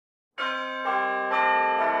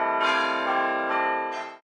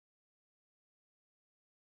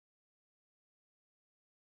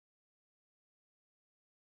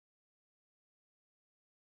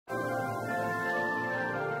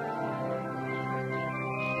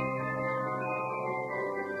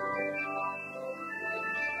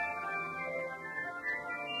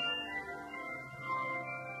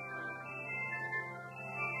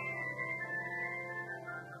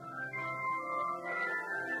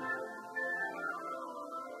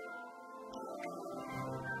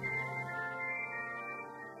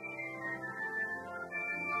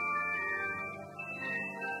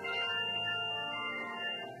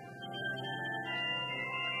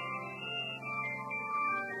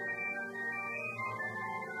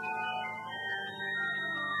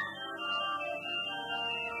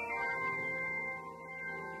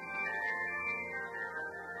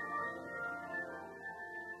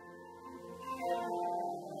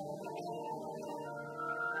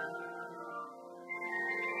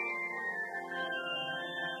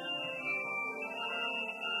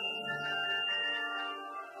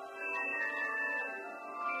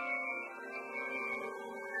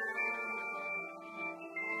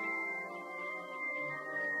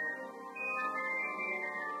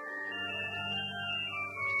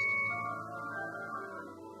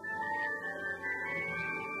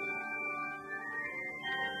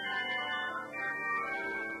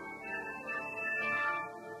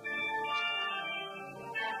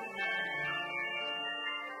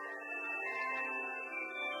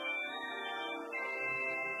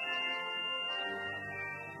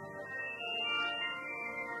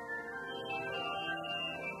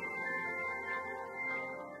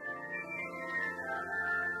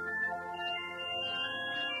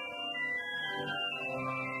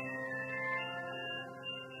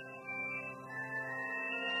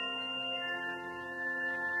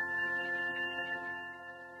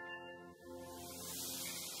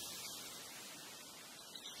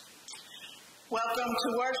Welcome to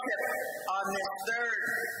worship on this third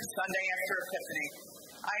Sunday after Epiphany.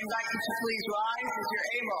 I invite you to please rise as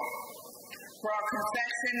you're able for our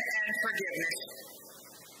confession and forgiveness.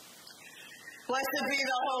 Blessed be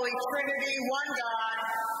the Holy Trinity, one God,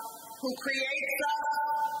 who creates us,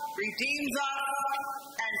 redeems us,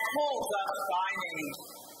 and calls us by name.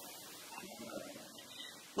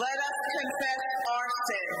 Let us confess our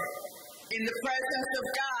sin in the presence of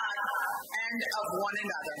God and of one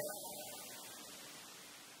another.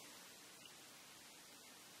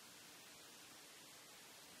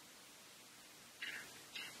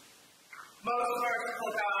 Most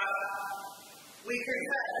merciful God, we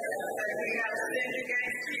confess that we have sinned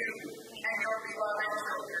against you and your beloved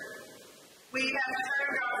children. We have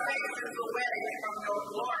turned our faces away from your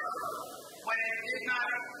glory when it did not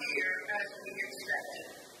appear as we expected.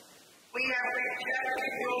 We have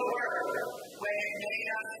rejected your word when it made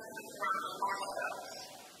us confront ourselves.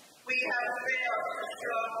 We have failed to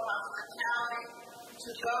show hospitality to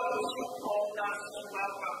those who called us to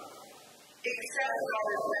welcome. Accept our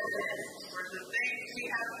repentance for the things we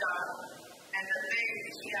have done and the things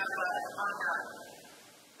we have left undone.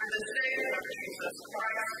 For the sake of Jesus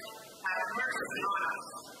Christ, have mercy on us.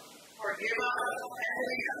 Forgive us and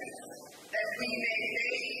lead us, that we may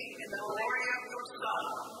bathe in the glory of your Son,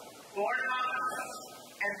 born among us,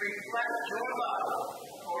 and reflect your love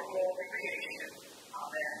for all creation.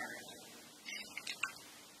 Amen.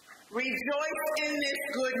 Rejoice in this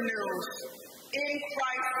good news. In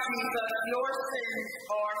Christ Jesus, your sins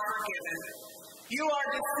are forgiven. You are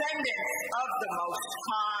descendants of the Most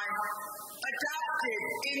High, adopted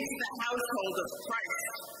into the household of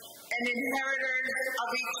Christ, and inheritors of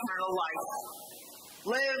eternal life.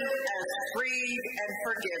 Live as freed and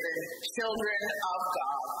forgiven children of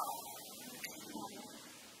God.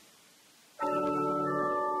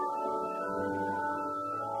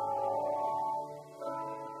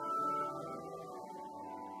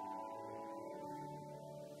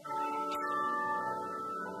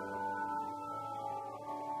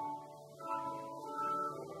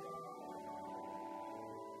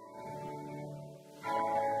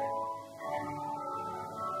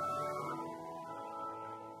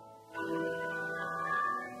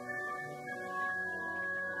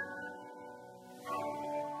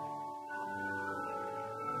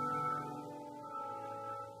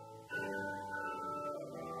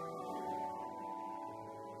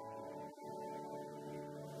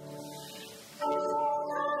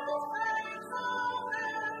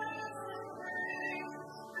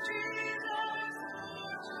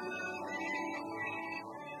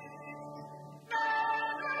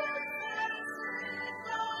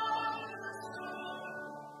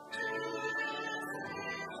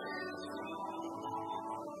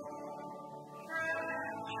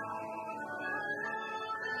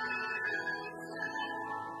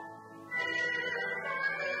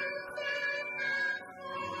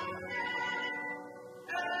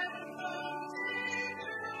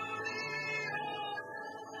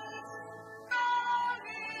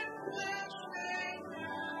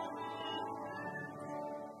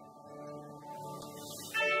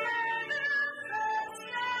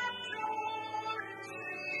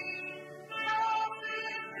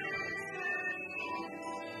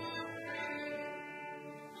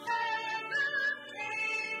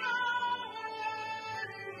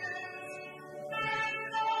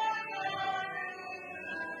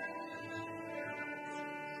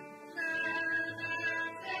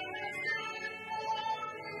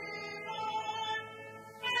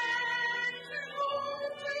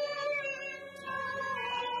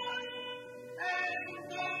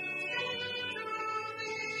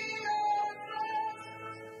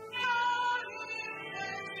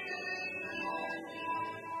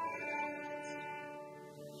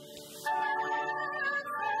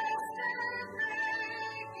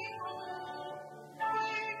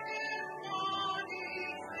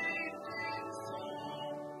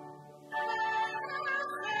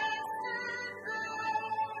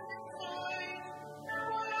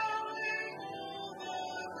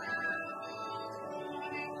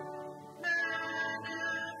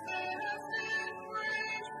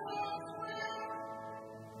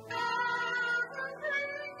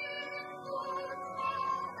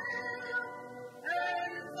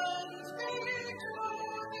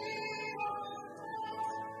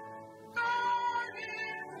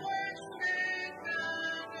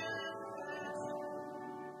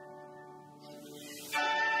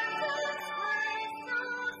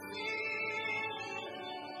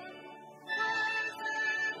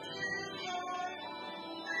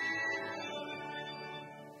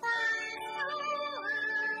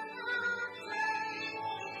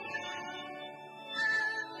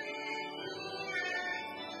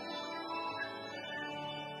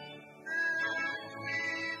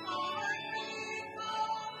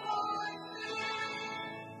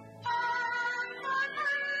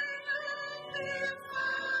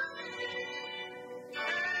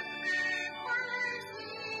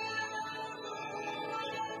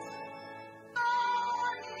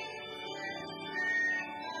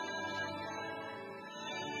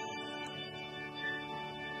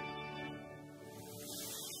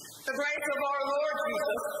 The grace of our Lord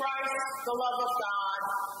Jesus Christ, the love of God,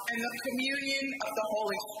 and the communion of the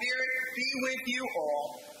Holy Spirit be with you all.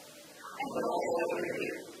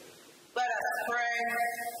 Let us pray.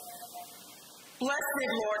 Blessed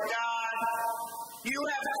Lord God, you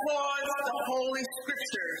have caused the Holy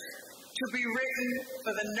Scriptures to be written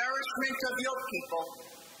for the nourishment of your people.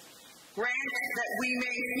 Grant that we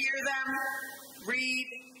may hear them, read,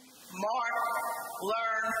 mark,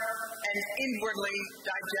 learn, and inwardly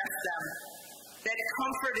digest them, that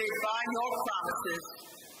comforted by your promises,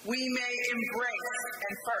 we may embrace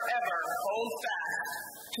and forever hold fast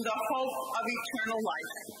to the hope of eternal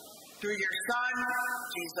life. Through your Son,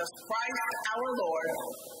 Jesus Christ, our Lord.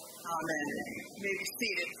 Amen. You may be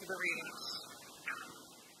seated for the readings.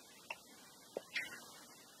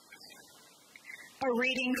 A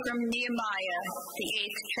reading from Nehemiah, the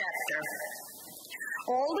 8th chapter.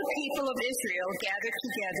 All the people of Israel gathered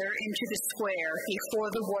together into the square before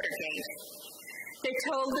the water gate. They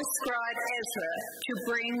told the scribe Ezra to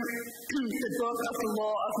bring the book of the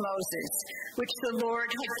law of Moses, which the Lord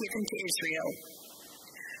had given to Israel.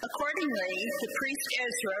 Accordingly, the priest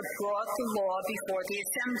Ezra brought the law before the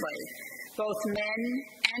assembly, both men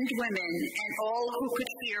and women, and all who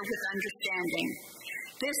could hear with understanding.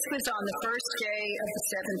 This was on the first day of the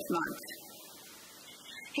 7th month.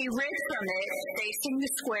 He read from it, facing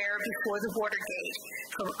the square before the water gate,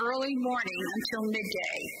 from early morning until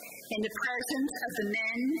midday, in the presence of the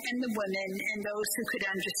men and the women and those who could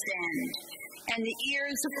understand. And the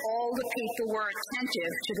ears of all the people were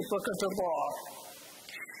attentive to the book of the law.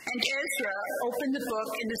 And Ezra opened the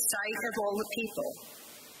book in the sight of all the people,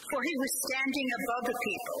 for he was standing above the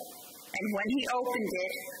people, and when he opened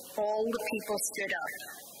it, all the people stood up.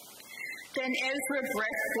 Then Ezra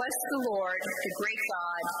blessed the Lord, the great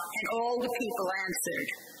God, and all the people answered,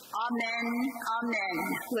 Amen, Amen,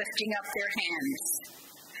 lifting up their hands.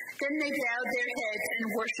 Then they bowed their heads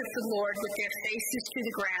and worshipped the Lord with their faces to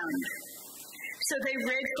the ground. So they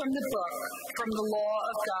read from the book, from the law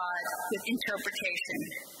of God, with interpretation.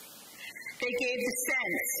 They gave the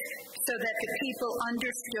sense so that the people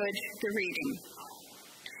understood the reading.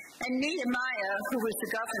 And Nehemiah, who was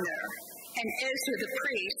the governor, and Ezra the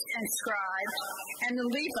priest and scribe, and the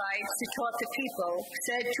Levites who taught the people,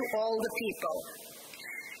 said to all the people,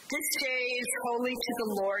 This day is holy to the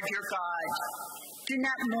Lord your God. Do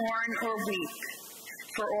not mourn or weep.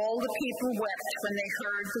 For all the people wept when they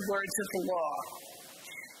heard the words of the law.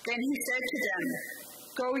 Then he said to them,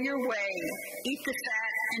 Go your way, eat the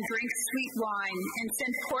fat and drink sweet wine, and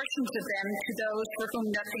send portions of them to those for whom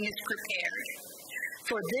nothing is prepared.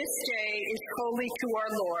 For this day is holy to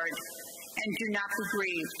our Lord, and do not be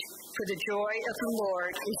grieved, for the joy of the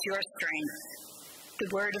Lord is your strength. The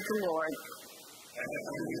word of the Lord.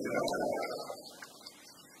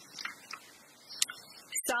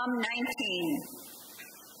 Psalm 19.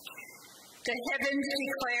 The heavens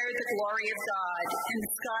declare the glory of God, and the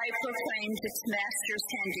sky proclaims its master's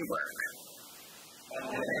handiwork.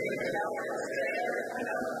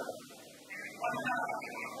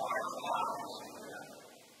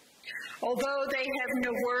 Although they have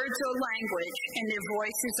no words or language, and their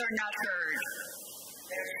voices are not heard.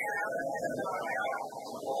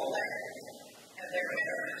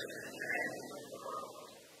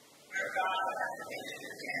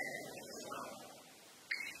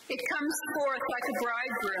 It comes forth like a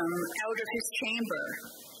bridegroom out of his chamber.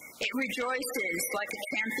 It rejoices like a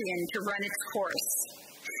champion to run its course.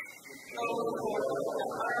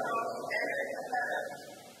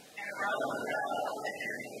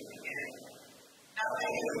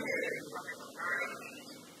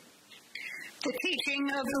 The teaching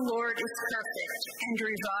of the Lord is perfect and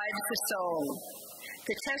revives the soul.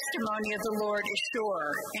 The testimony of the Lord is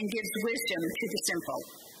sure and gives wisdom to the simple.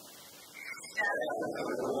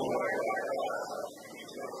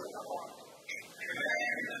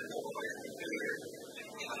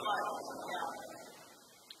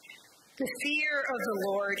 The fear of the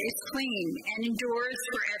Lord is clean and endures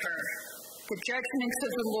forever. The judgments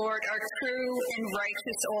of the Lord are true and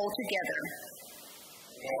righteous altogether.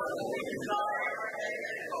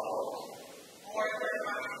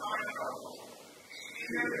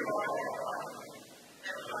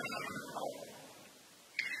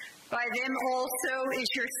 By them also is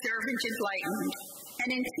your servant enlightened, and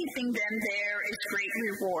in keeping them there is great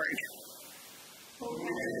reward.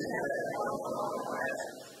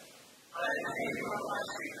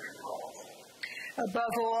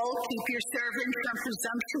 Above all, keep your servant from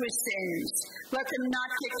presumptuous sins. Let them not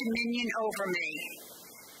get dominion over me.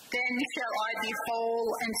 Then shall I be whole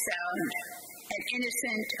and sound, and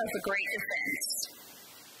innocent of a great offense.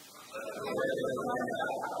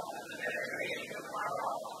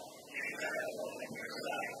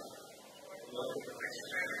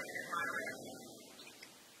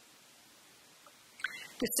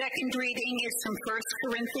 The second reading is from 1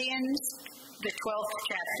 Corinthians, the 12th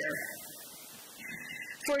chapter.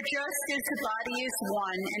 For just as the body is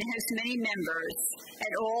one and has many members,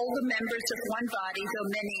 and all the members of one body, though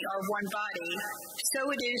many, are one body,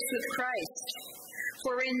 so it is with Christ.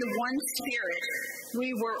 For in the one Spirit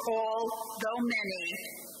we were all, though many,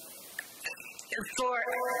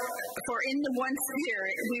 for in the one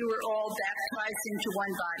Spirit we were all baptized into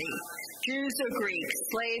one body, Jews or Greeks,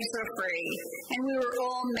 slaves or free, and we were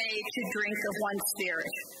all made to drink of one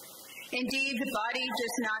Spirit. Indeed, the body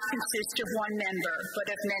does not consist of one member, but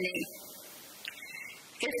of many.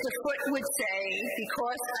 If the foot would say,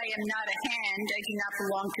 because I am not a hand, I do not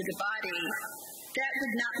belong to the body, that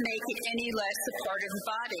would not make it any less a part of the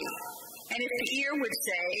body. And if the ear would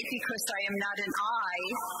say, because I am not an eye,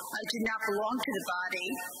 I do not belong to the body,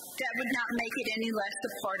 that would not make it any less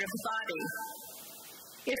a part of the body.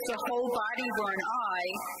 If the whole body were an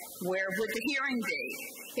eye, where would the hearing be?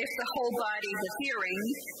 If the whole body was hearing,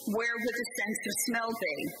 where would the sense of smell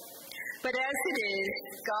be? But as it is,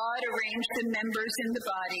 God arranged the members in the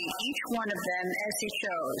body, each one of them as he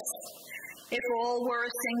chose. If all were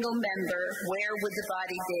a single member, where would the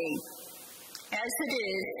body be? As it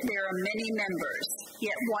is, there are many members,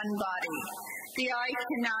 yet one body. The eye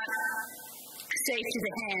cannot say to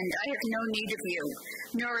the hand, I have no need of you,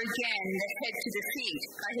 nor again the head to the feet,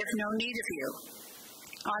 I have no need of you.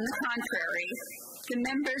 On the contrary, the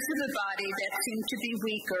members of the body that seem to be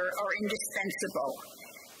weaker are indispensable,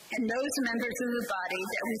 and those members of the body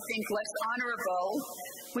that we think less honorable,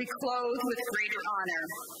 we clothe with greater honor,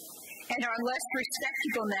 and our less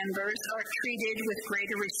respectable members are treated with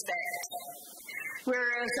greater respect,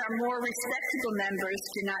 whereas our more respectable members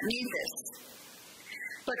do not need this.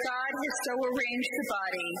 But God has so arranged the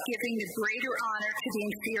body, giving the greater honor to the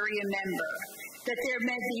inferior member, that there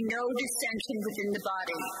may be no dissension within the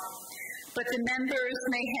body, but the members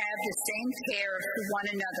may have the same care for one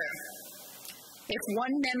another. If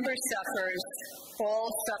one member suffers, all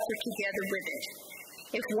suffer together with it.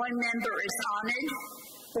 If one member is honored,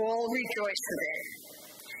 all rejoice with it.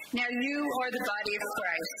 Now you are the body of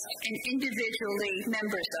Christ, and individually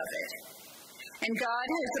members of it. And God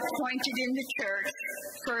has appointed in the church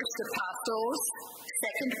first apostles,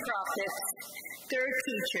 second prophets, third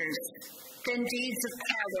teachers, then deeds of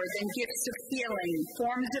power, then gifts of healing,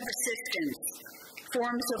 forms of assistance,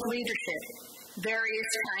 forms of leadership,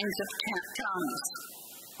 various kinds of tongues.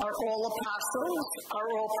 Are all apostles? Are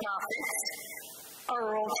all prophets?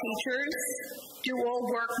 Are all teachers? Do all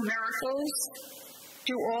work miracles?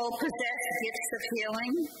 Do all possess gifts of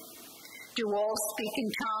healing? Do all speak in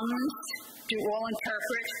tongues? Do all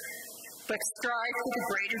interpret? But strive for the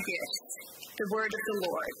greater gifts. The word of the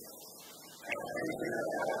Lord.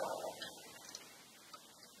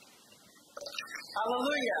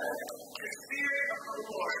 Hallelujah. The Spirit of the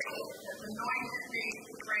Lord has anointed me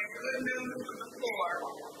to bring good news to the poor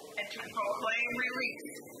and to proclaim release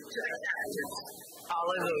to the captives.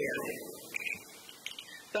 Hallelujah.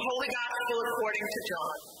 The Holy Gospel according to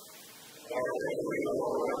John.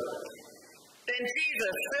 Then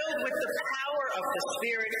Jesus, filled with the power of the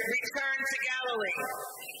Spirit, returned to Galilee,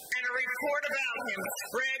 and a report about him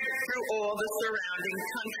spread through all the surrounding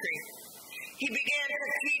country. He began to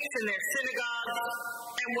teach in their synagogues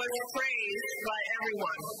and was praised by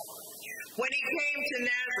everyone. When he came to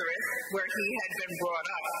Nazareth, where he had been brought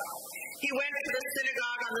up, he went to the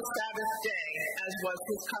synagogue on the Sabbath day, as was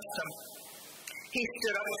his custom. He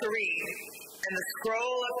stood up to read, and the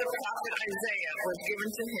scroll of the prophet Isaiah was given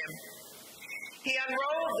to him. He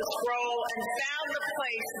unrolled the scroll and found the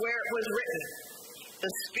place where it was written,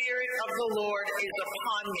 "The Spirit of the Lord is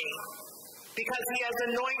upon me, because he has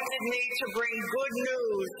anointed me to bring good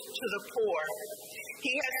news to the poor. He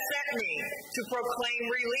has sent me to proclaim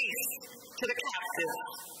release to the captives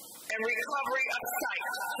and recovery of sight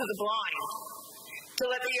to the blind, to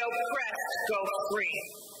let the oppressed go free,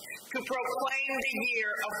 to proclaim the year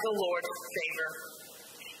of the Lord's favor."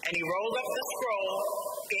 And he rolled up the scroll,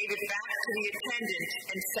 gave it back to the attendant,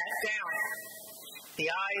 and sat down. The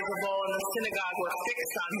eyes of all in the synagogue were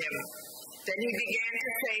fixed on him. Then he began to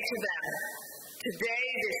say to them, "Today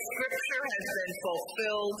this scripture has been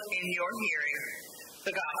fulfilled in your hearing."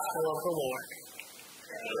 The Gospel of the Lord.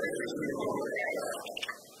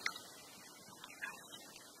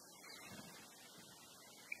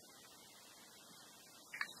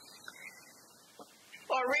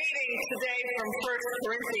 Our reading today from 1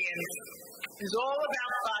 Corinthians is all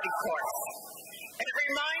about body parts. And it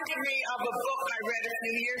reminded me of a book I read a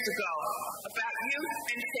few years ago about youth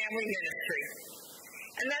and family ministry.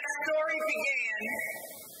 And that story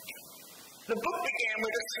the book began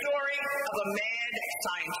with a story of a mad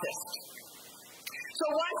scientist. So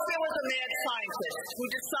once there was a mad scientist who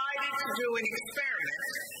decided to do an experiment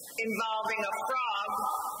involving a frog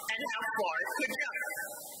and how far it could jump.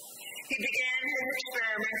 He began his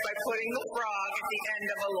experiment by putting the frog at the end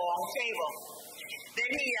of a long table. Then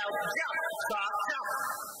he yelled, "Jump, frog, jump."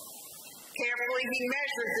 Carefully, he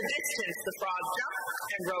measured the distance the frog jumped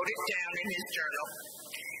and wrote it down in his journal.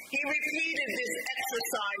 He repeated this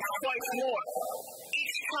exercise twice more,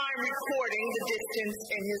 each time recording the distance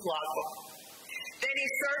in his logbook. Then he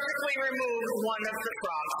surgically removed one of the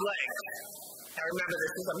frog's legs. Now remember,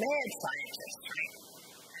 this is a mad scientist, right?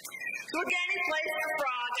 So again, he placed the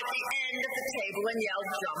frog at the end of the table and yelled,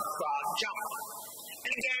 "Jump, frog, jump."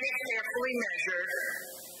 And again, he carefully measured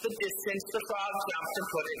the distance the frog jumped and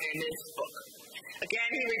put it in his book. Again,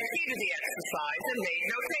 he repeated the exercise and made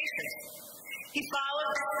notations. He followed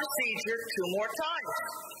this procedure 2 more times,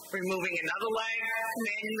 removing another leg,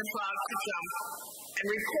 commanding the frog to jump, and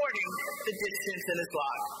recording the distance in his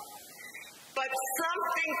log. But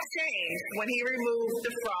something changed when he removed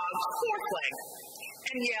the frog's 4th leg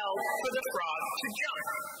and yelled for the frog to jump.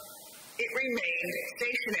 It remained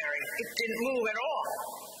stationary. It didn't move at all.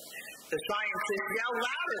 The scientist yelled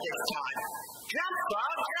louder this time. "Jump,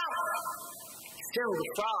 frog, jump!" Still, the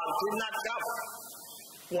frog did not jump.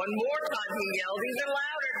 One more time he yelled even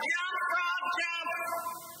louder, "Jump, frog, jump!"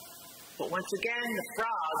 But once again, the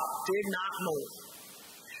frog did not move.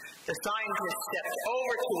 The scientist stepped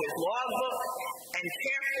over to his logbook and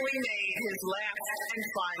carefully made his last and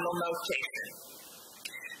final notation.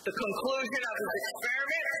 The conclusion of his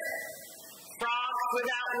experiment: frogs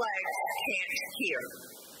without legs can't hear.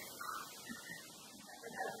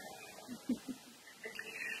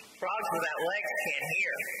 Frogs without legs can't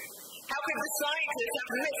hear. How could the scientist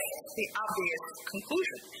have missed the obvious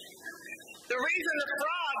conclusion? The reason the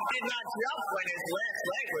frog did not jump when his last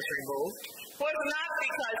leg was removed was not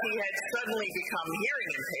because he had suddenly become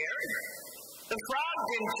hearing impaired. The frog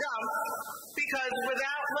didn't jump because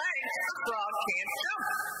without legs, the frog can't jump.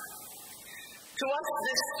 To us,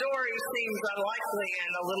 this story seems unlikely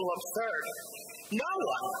and a little absurd. No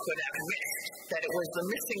one could have missed that it was the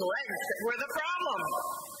missing legs that were the problem.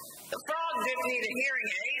 The frog didn't need a hearing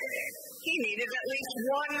aid. He needed at least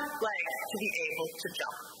one leg to be able to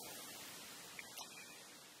jump.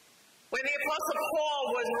 When the Apostle Paul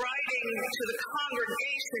was writing to the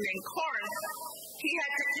congregation in Corinth, he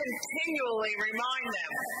had to continually remind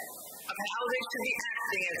them of how they should be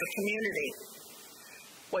acting as a community.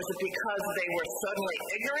 Was it because they were suddenly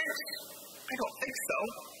ignorant? I don't think so.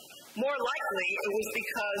 More likely, it was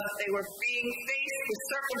because they were being faced with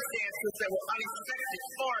circumstances that were unexpected,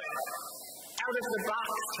 foreign, out of the box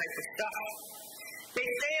type of stuff. They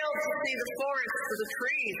failed to see the forest for the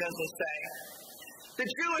trees, as they say. The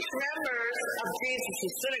Jewish members of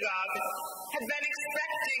Jesus' synagogue had been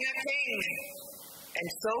expecting a king, and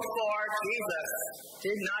so far Jesus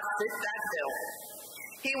did not fit that bill.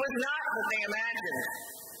 He was not what they imagined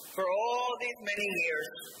for all these many years.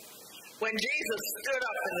 When Jesus stood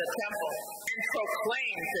up in the temple and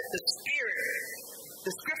proclaimed that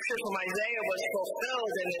the scripture from Isaiah was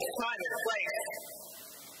fulfilled in this time and place,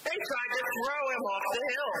 they tried to throw him off the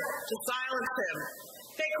hill, to silence him.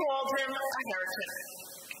 They called him a heretic.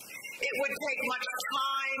 It would take much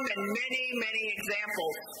time and many, many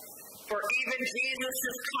examples for even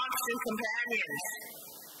Jesus' constant companions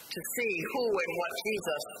to see who and what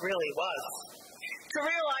Jesus really was, to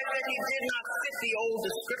realize that he did not fit the old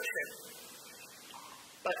description,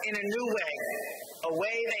 but in a new way, a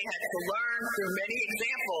way they had to learn through many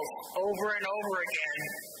examples over and over again,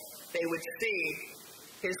 they would see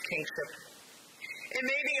his kingship. It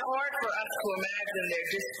may be hard for us to imagine their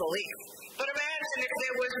disbelief, but imagine if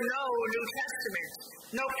there was no New Testament,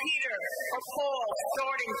 no Peter or Paul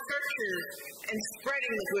starting churches and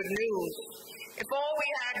spreading the good news. If all we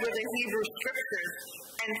had were the Hebrew Scriptures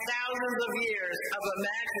and thousands of years of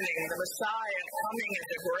imagining the Messiah coming as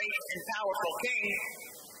a great and powerful king,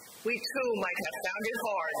 we too might have found it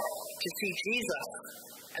hard to see Jesus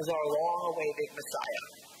as our long-awaited Messiah.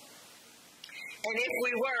 And if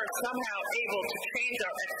we were somehow able to change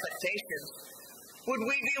our expectations, would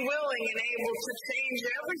we be willing and able to change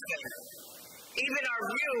everything, even our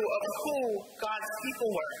view of who God's people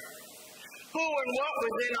were, who and what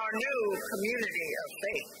was in our new community of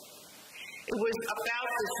faith? It was about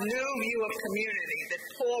this new view of community that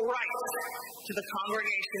Paul writes to the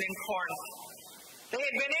congregation in Corinth. They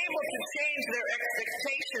had been able to change their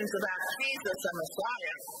expectations about Jesus and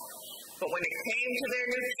Messiah, but when it came to their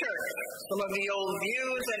new church, some of the old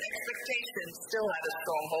views and expectations still had a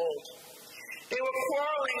strong hold. They were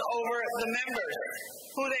quarreling over the members,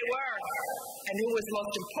 who they were, and who was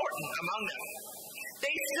most important among them.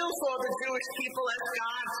 They still saw the Jewish people as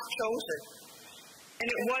God's chosen, and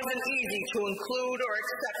it wasn't easy to include or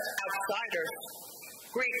accept outsiders,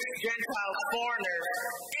 Greeks, Gentiles, foreigners,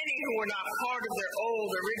 any who were not part of their old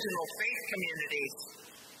original faith communities.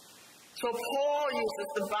 So Paul uses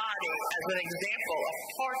the body as an example of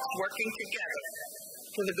parts working together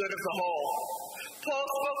for the good of the whole. Paul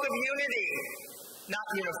spoke of unity, not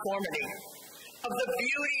uniformity, of the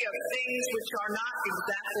beauty of things which are not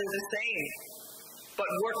exactly the same, but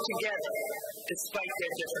work together despite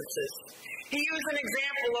their differences. He used an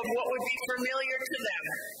example of what would be familiar to them.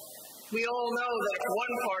 We all know that if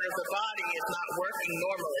one part of the body is not working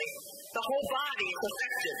normally, the whole body is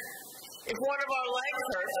affected. If one of our legs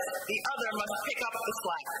hurts, the other must pick up the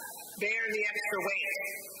slack, bear the extra weight,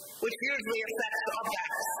 which usually affects our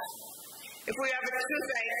backs. If we have a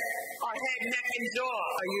toothache, our head, neck, and jaw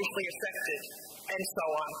are usually affected, and so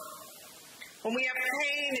on. When we have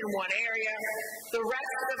pain in one area, the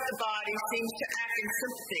rest of the body seems to act in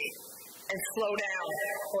sympathy and slow down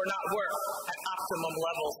or not work at optimum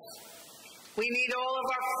levels. We need all of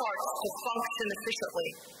our parts to function efficiently.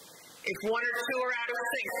 If one or two are out of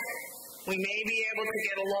sync, we may be able to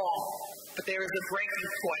get along, but there is a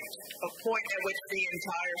breaking point, a point at which the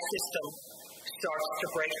entire system starts to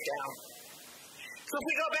break down. So if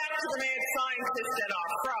we go back to the mad scientist and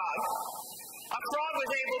our frog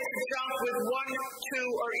was able to jump with 1,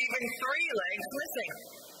 2, or even 3 legs missing.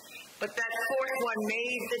 But that fourth one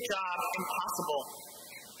made the job impossible.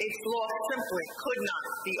 Its loss simply could not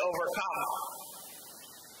be overcome.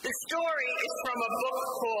 The story is from a book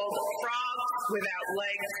called Frogs Without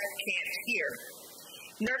Legs Can't Hear,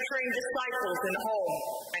 Nurturing Disciples in Home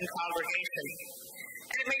and Congregation.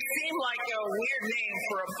 And it may seem like a weird name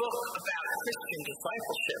for a book about Christian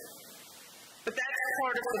discipleship, but that's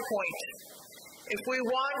part of the point. If we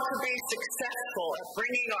want to be successful at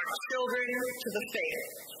bringing our children to the faith,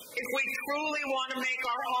 if we truly want to make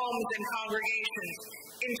our homes and congregations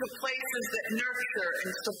into places that nurture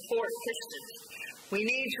and support Christians, we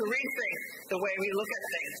need to rethink the way we look at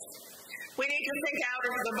things. We need to think out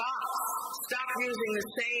of the box, stop using the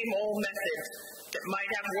same old methods that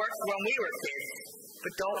might have worked when we were kids,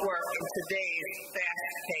 but don't work in today's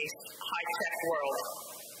fast-paced, high-tech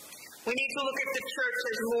world. We need to look at the church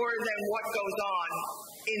as more than what goes on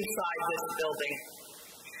inside this building.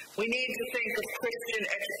 We need to think of Christian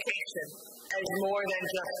education as more than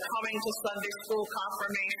just coming to Sunday school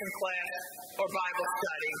confirmation class or Bible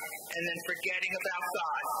study and then forgetting about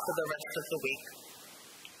God for the rest of the week.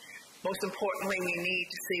 Most importantly, we need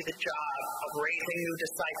to see the job of raising new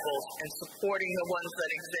disciples and supporting the ones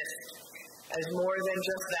that exist as more than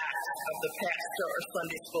just that of the pastor or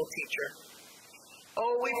Sunday school teacher.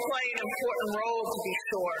 Oh, we play an important role to be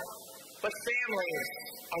sure, but families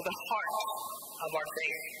are the heart of our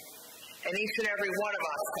faith, and each and every one of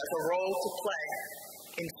us has a role to play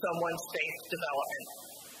in someone's faith development.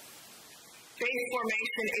 Faith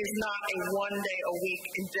formation is not a one-day-a-week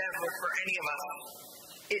endeavor for any of us.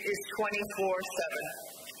 It is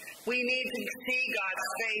 24/7. We need to see God's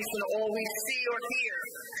face in all we see or hear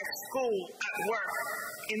at school, at work,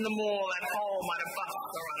 in the mall, at home, on a bus,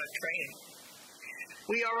 or on a train.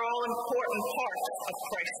 We are all important parts of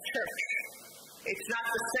Christ's church. It's not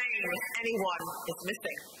the same if anyone is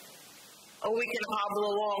missing. Oh, we can hobble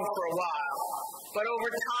along for a while, but over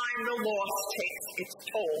time the loss takes its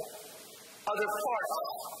toll. Other parts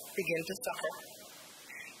begin to suffer.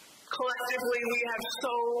 Collectively, we have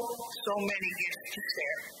so many gifts to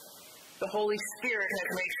share. The Holy Spirit has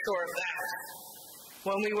made sure of that.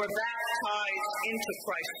 When we were baptized into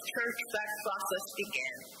Christ's church, that process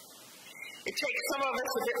began. It takes some of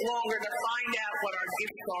us a bit longer to find out what our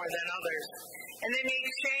gifts are than others, and they may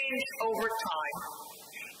change over time.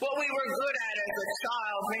 What we were good at as a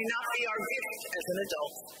child may not be our gift as an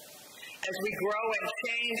adult. As we grow and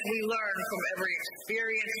change, we learn from every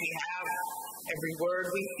experience we have, every word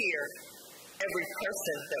we hear, every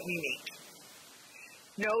person that we meet.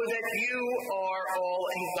 Know that you are all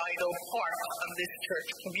a vital part of this church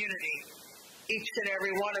community, each and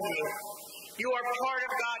every one of you. You are part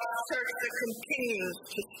of God's church that continues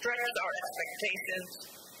to stretch our expectations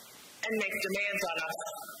and make demands on us.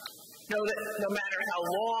 Know that no matter how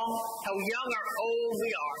long, how young or old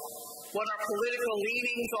we are, what our political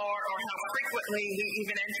leanings are, or how frequently we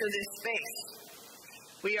even enter this space,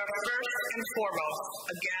 we are first and foremost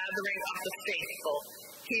a gathering of the faithful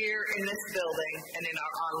here in this building and in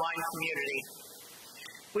our online community.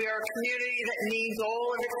 We are a community that needs all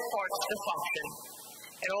of its parts to function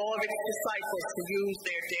and all of its disciples to use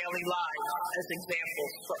their daily lives as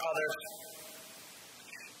examples for others.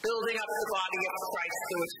 Building up the body of Christ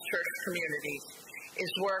through its church communities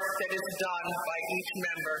is work that is done by each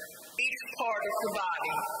member, each part of the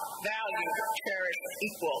body, valued, cherished,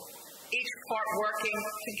 equal, each part working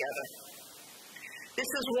together. This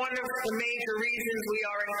is one of the major reasons we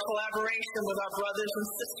are in collaboration with our brothers and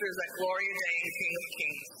sisters at Gloria Dei and King of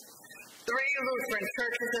Kings, 3 Lutheran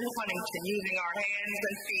churches in Huntington, using our hands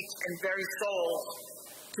and feet and very souls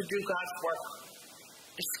to do God's work,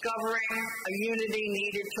 discovering a unity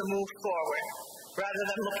needed to move forward, rather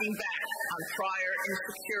than looking back on prior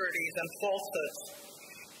insecurities and falsehoods,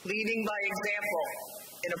 leading by example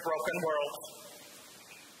in a broken world.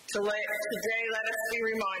 Today, let us be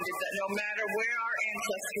reminded that no matter where our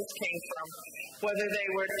ancestors came from, whether they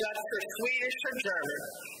were Dutch or Swedish or German,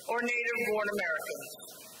 or native-born Americans,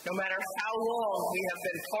 no matter how long we have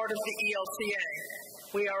been part of the ELCA,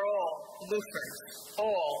 we are all Lutherans,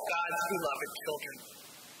 all God's beloved children.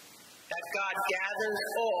 That God gathers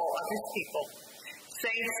all of his people,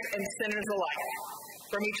 saints and sinners alike,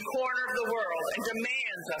 from each corner of the world and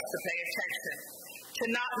demands us to pay attention, to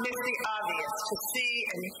not miss the obvious, to see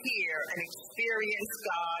and hear and experience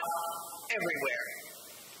God everywhere,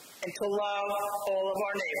 and to love all of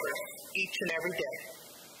our neighbors each and every day.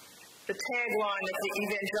 The tagline of the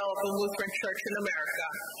Evangelical Lutheran Church in America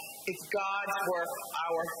is God's work,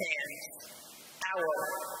 our hands. Our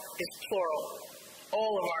is plural,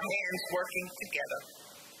 all of our hands working together.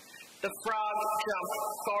 The frog jumped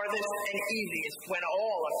farthest and easiest when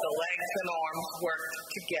all of the legs and arms worked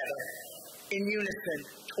together, in unison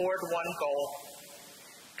toward one goal.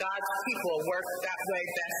 God's people work that way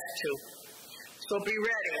best too. So be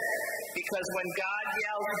ready, because when God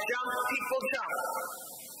yells, jump, people jump.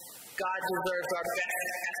 God deserves our best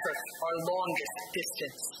effort, our longest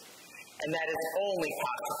distance. And that is only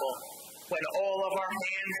possible when all of our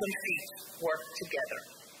hands and feet work together.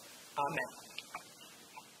 Amen.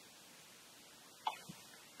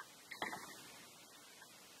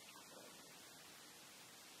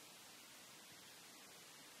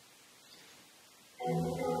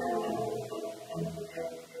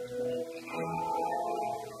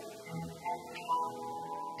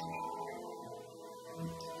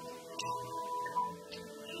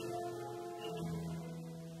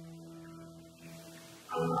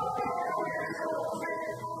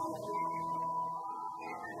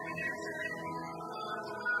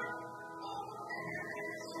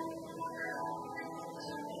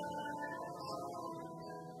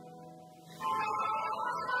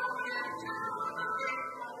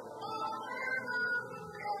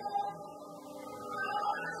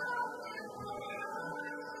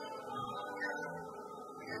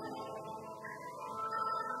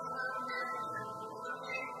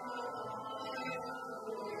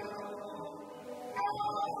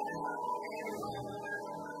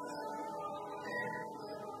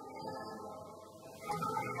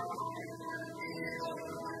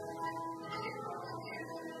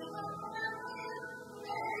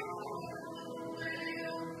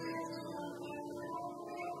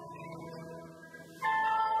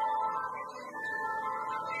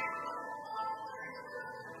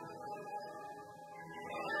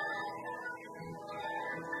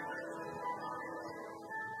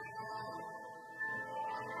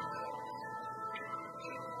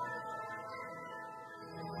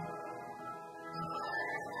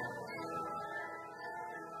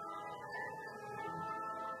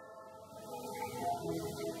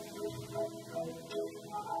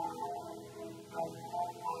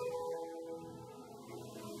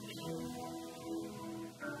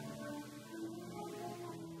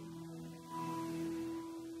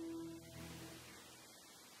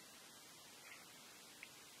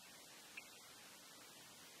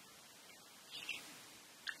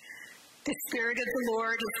 The Spirit of the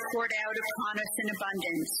Lord is poured out upon us in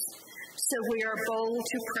abundance, so we are bold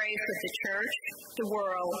to pray for the church, the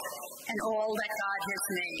world, and all that God has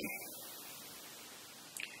made.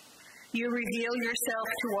 You reveal yourself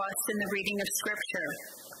to us in the reading of Scripture.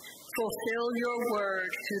 Fulfill your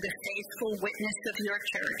word through the faithful witness of your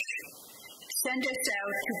church. Send us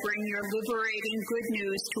out to bring your liberating good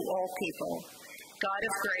news to all people. God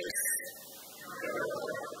of grace,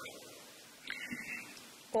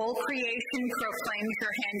 all creation proclaims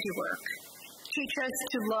your handiwork. Teach us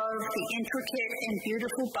to love the intricate and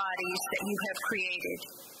beautiful bodies that you have created.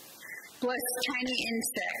 Bless tiny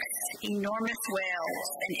insects, enormous whales,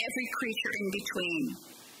 and every creature in between.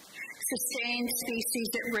 Sustain species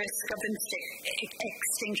at risk of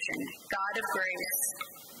extinction. God of grace,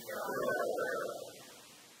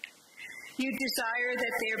 you desire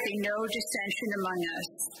that there be no dissension among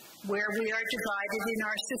us. Where we are divided in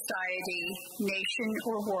our society, nation,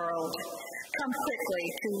 or world, come quickly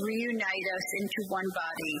to reunite us into one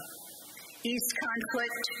body. ease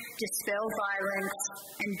conflict, dispel violence,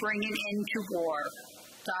 and bring an end to war.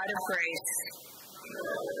 God of grace.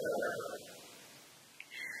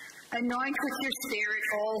 Anoint with your Spirit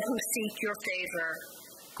all who seek your favor.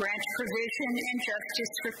 Grant provision and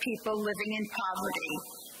justice for people living in poverty,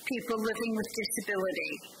 people living with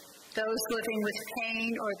disability, those living with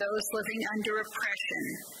pain or those living under oppression,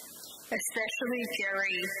 especially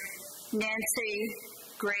Jerry, Nancy,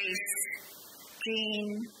 Grace,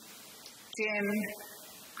 Jean, Jim,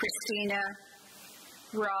 Christina,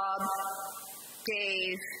 Rob,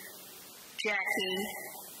 Dave, Jackie,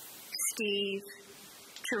 Steve,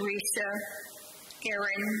 Teresa,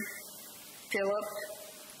 Erin, Philip,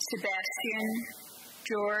 Sebastian,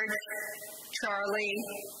 George, Charlie,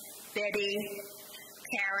 Betty,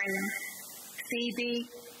 Karen, Phoebe,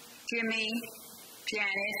 Jimmy,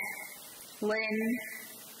 Janet, Lynn,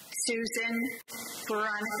 Susan,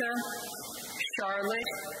 Veronica,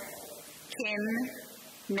 Charlotte, Kim,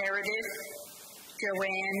 Meredith,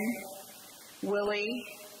 Joanne, Willie,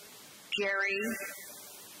 Jerry,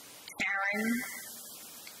 Karen,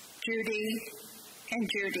 Judy, and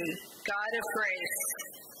Judy. God of grace.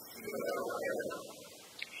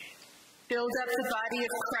 Build up the body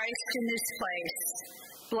of Christ in this place.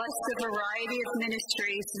 Bless the variety of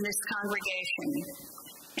ministries in this congregation.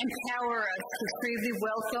 Empower us to freely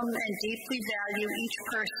welcome and deeply value each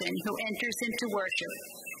person who enters into worship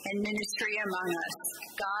and ministry among us.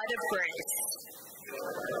 God of grace.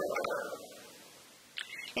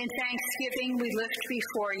 In thanksgiving, we lift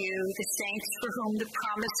before you the saints for whom the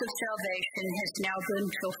promise of salvation has now been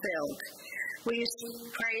fulfilled. We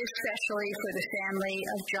pray especially for the family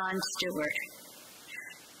of John Stewart.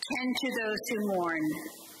 Tend to those who mourn.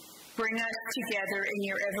 Bring us together in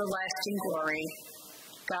your everlasting glory.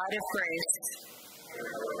 God of grace.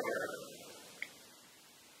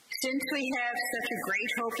 Since we have such a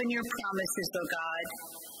great hope in your promises, O God,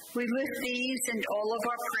 we lift these and all of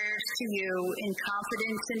our prayers to you in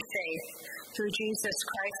confidence and faith through Jesus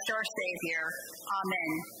Christ our Savior.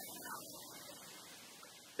 Amen.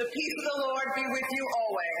 The peace of the Lord be with you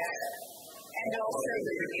always, and also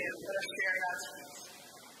with you. Let us share God's peace.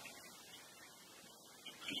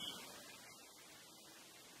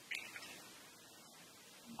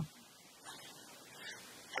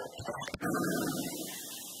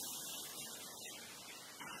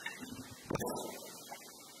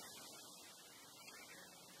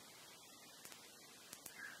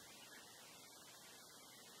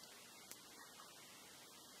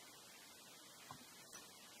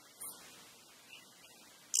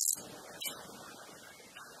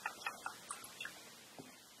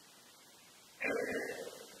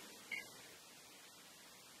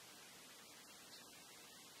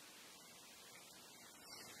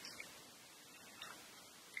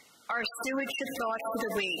 Our stewardship thought for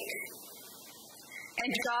the week.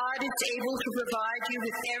 And God is able to provide you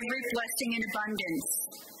with every blessing in abundance,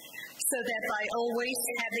 so that by always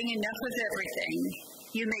having enough of everything,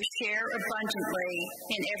 you may share abundantly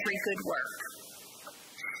in every good work.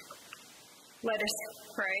 Let us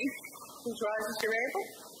pray. Please rise as you're able.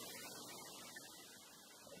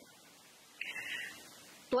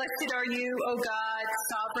 Blessed are you, O God,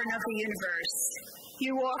 sovereign of the universe.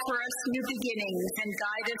 You offer us new beginnings and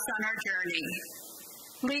guide us on our journey.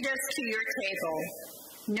 Lead us to your table.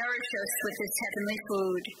 Nourish us with this heavenly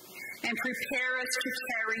food, and prepare us to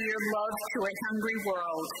carry your love to a hungry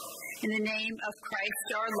world. In the name of Christ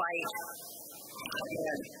our light.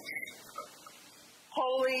 Amen.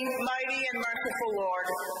 Holy, mighty, and merciful Lord,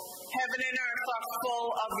 heaven and earth are full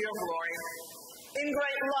of your glory. In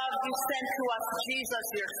great love you sent to us Jesus,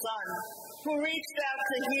 your Son, who reached out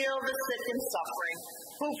to heal the sick and suffering,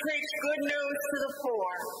 who preached good news to the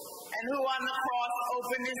poor, and who on the cross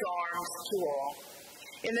opened his arms to all.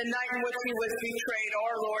 In the night in which he was betrayed,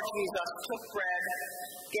 our Lord Jesus took bread,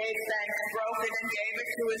 gave thanks, broke it, and gave it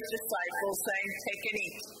to his disciples, saying, "Take and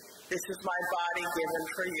eat. This is my body given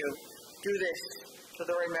for you. Do this for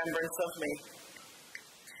the remembrance of me."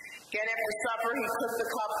 Again, after supper, he took the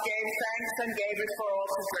cup, gave thanks, and gave it for all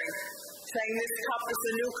to drink, saying, "This cup is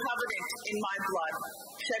the new covenant in my blood,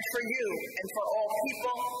 shed for you and for all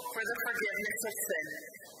people for the forgiveness of sin.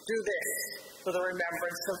 Do this for the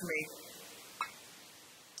remembrance of me."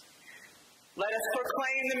 Let us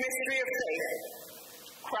proclaim the mystery of faith.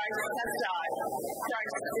 Christ has died.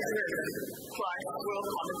 Christ is risen. Christ will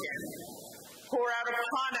come again. Pour out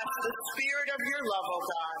upon us the spirit of your love, O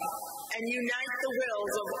God, and unite the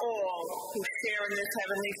wills of all who share in this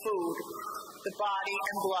heavenly food, the body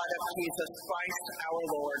and blood of Jesus Christ our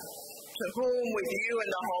Lord, to whom with you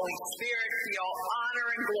and the Holy Spirit be all honor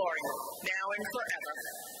and glory, now and forever.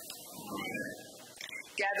 Amen.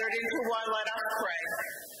 Gathered into one, let us pray.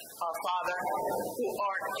 Our Father, who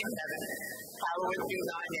art in heaven, hallowed be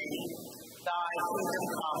thy name. Thy kingdom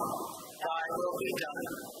come, thy will be done,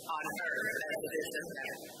 on earth as it is in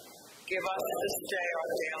heaven. Give us this day our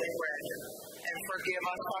daily bread, and forgive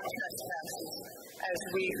us our trespasses, as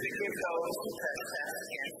we forgive those who trespass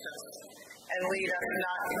against us. And lead us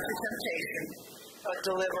not into temptation, but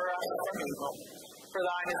deliver us from evil. For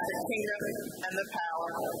thine is the kingdom, and the power,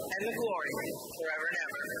 and the glory, forever and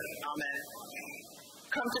ever. Amen.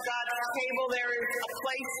 Come to God's table. There is a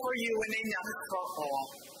place for you and enough for all.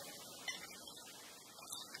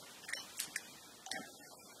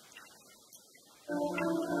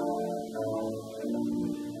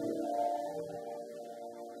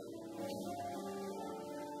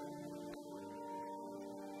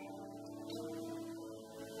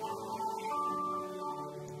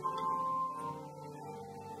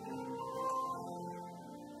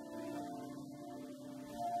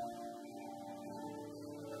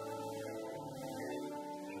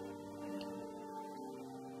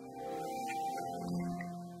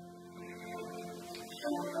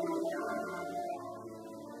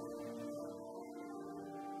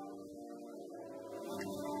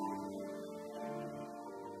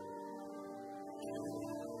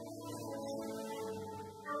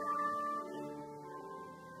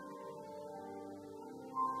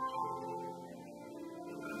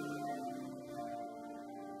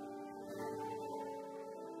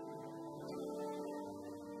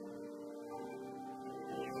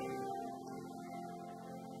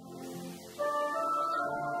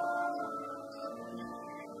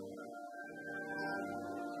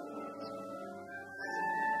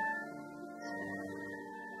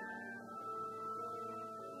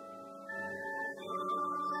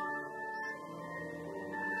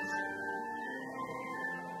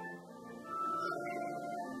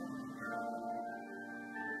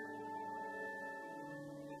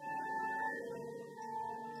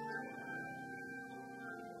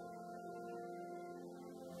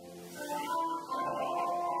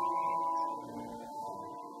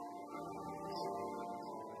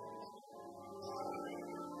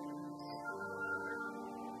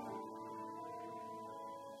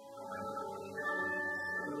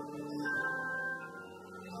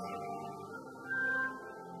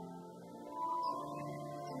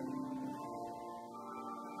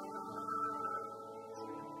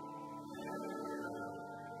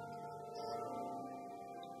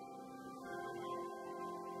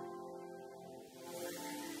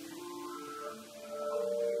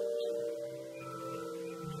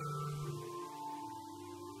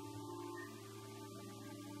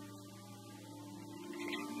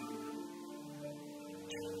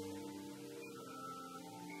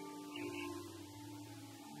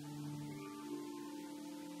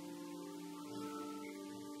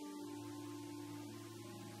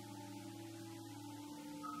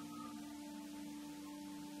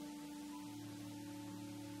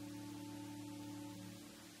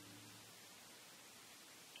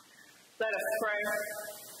 Let us pray.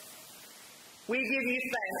 We give you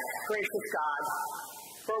thanks, gracious God,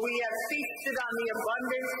 for we have feasted on the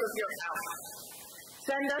abundance of your house.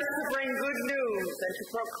 Send us to bring good news and to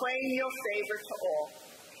proclaim your favor to all.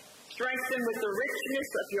 Strengthen with the richness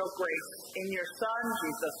of your grace in your Son,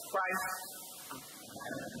 Jesus Christ.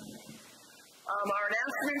 Our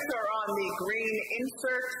announcements are on the green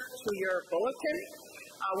insert to your bulletin.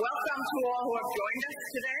 Welcome to all who have joined us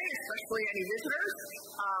today, especially any visitors.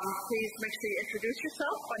 Please make sure you introduce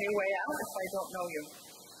yourself on your way out if I don't know you.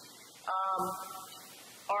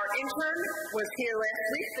 Our intern was here last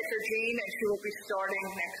week, Vicar Jean, and she will be starting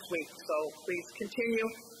next week. So please continue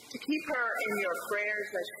to keep her in your prayers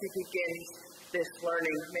as she begins this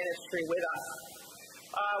learning ministry with us.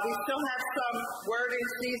 We still have some word in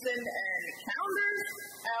season and calendars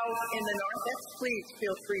out in the Northeast. Please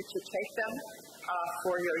feel free to take them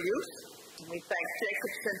for your use. We thank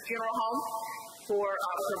Jacobson Funeral Home for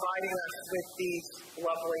providing us with these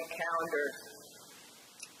lovely calendars.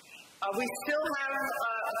 We still have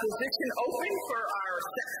a position open for our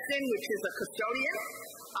sexton, which is a custodian.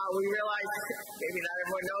 We realize maybe not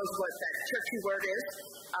everyone knows what that churchy word is,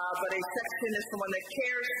 but a sexton is someone that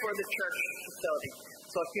cares for the church facility.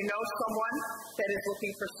 So if you know someone that is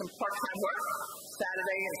looking for some part-time work,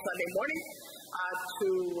 Saturday and Sunday morning, to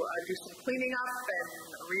do some cleaning up and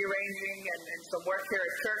rearranging and some work here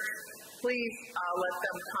at church, please let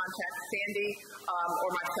them contact Sandy or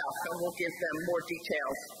myself, and we'll give them more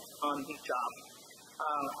details on the job.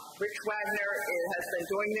 Rich Wagner has been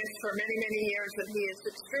doing this for many, many years, and he is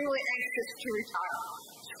extremely anxious to retire.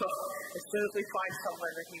 So as soon as we find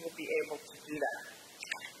someone, he will be able to do that.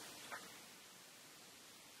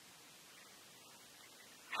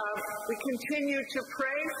 We continue to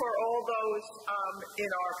pray for all those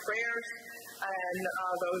in our prayers and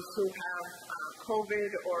those who have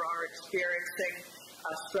COVID or are experiencing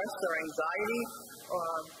stress or anxiety or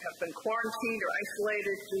have been quarantined or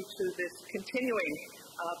isolated due to this continuing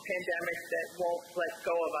pandemic that won't let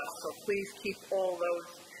go of us. So please keep all those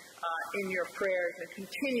in your prayers and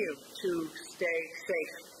continue to stay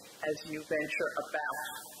safe as you venture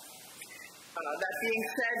about. That being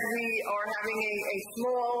said, we are having a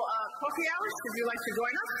small coffee hour. If you'd like to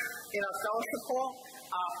join us in our fellowship hall,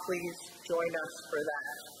 please join us for that.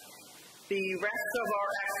 The rest of our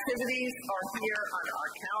activities are here on our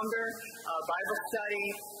calendar. Bible study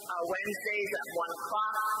Wednesdays at 1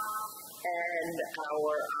 o'clock, and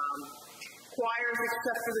our choirs,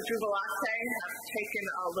 except for the Jubilate, have taken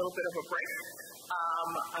a little bit of a break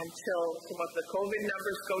until some of the COVID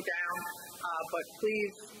numbers go down. But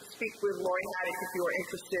please speak with Lori Haddock if you are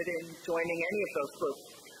interested in joining any of those groups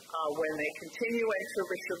when they continue, and to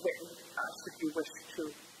Richard Whitten if you wish to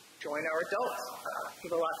join our adults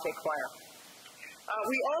Jubilate choir.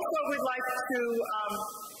 We also would like to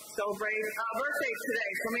celebrate birthdays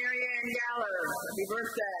today. So Mary Ann Galler, happy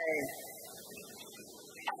birthday.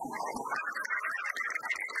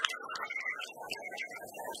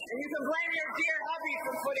 And you can blame your dear hubby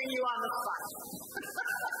for putting you on the spot.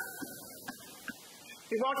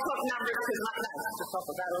 We won't talk numbers because it's not nice to talk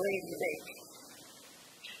about a lady's age.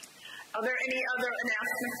 Are there any other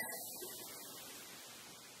announcements?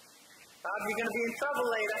 Bob, you're going to be in trouble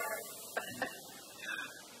later.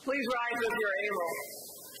 Please rise if you're able.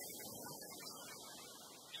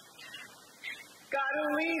 God, who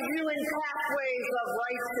leads you in pathways of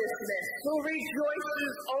righteousness, who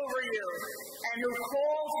rejoices over you, and who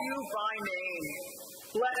calls you by name.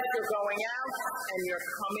 Bless your going out and your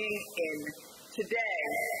coming in, today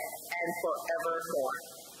and forevermore.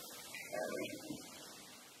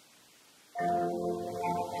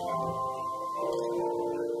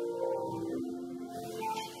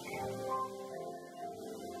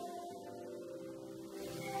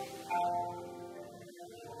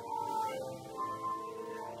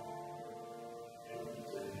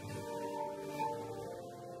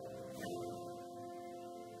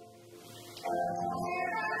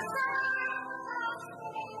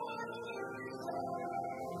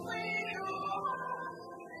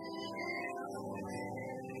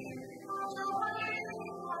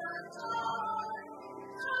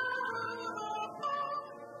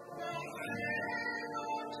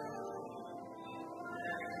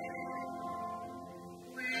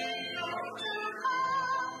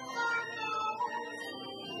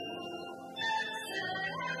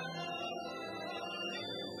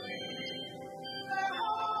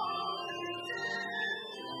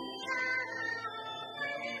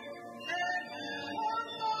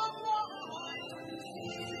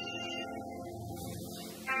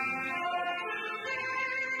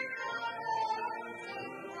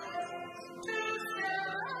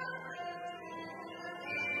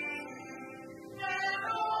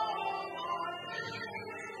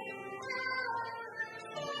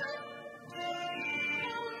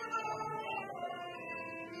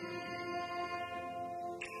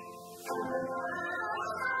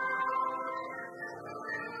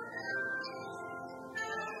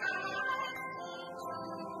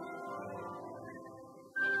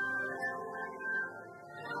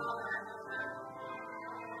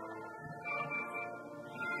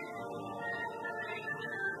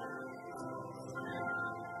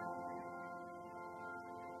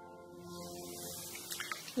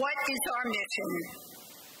 What is our mission?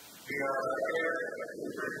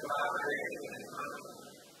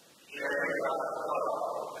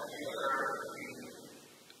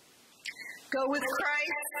 Go with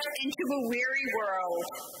Christ into a weary world.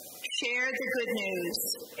 Share the good news.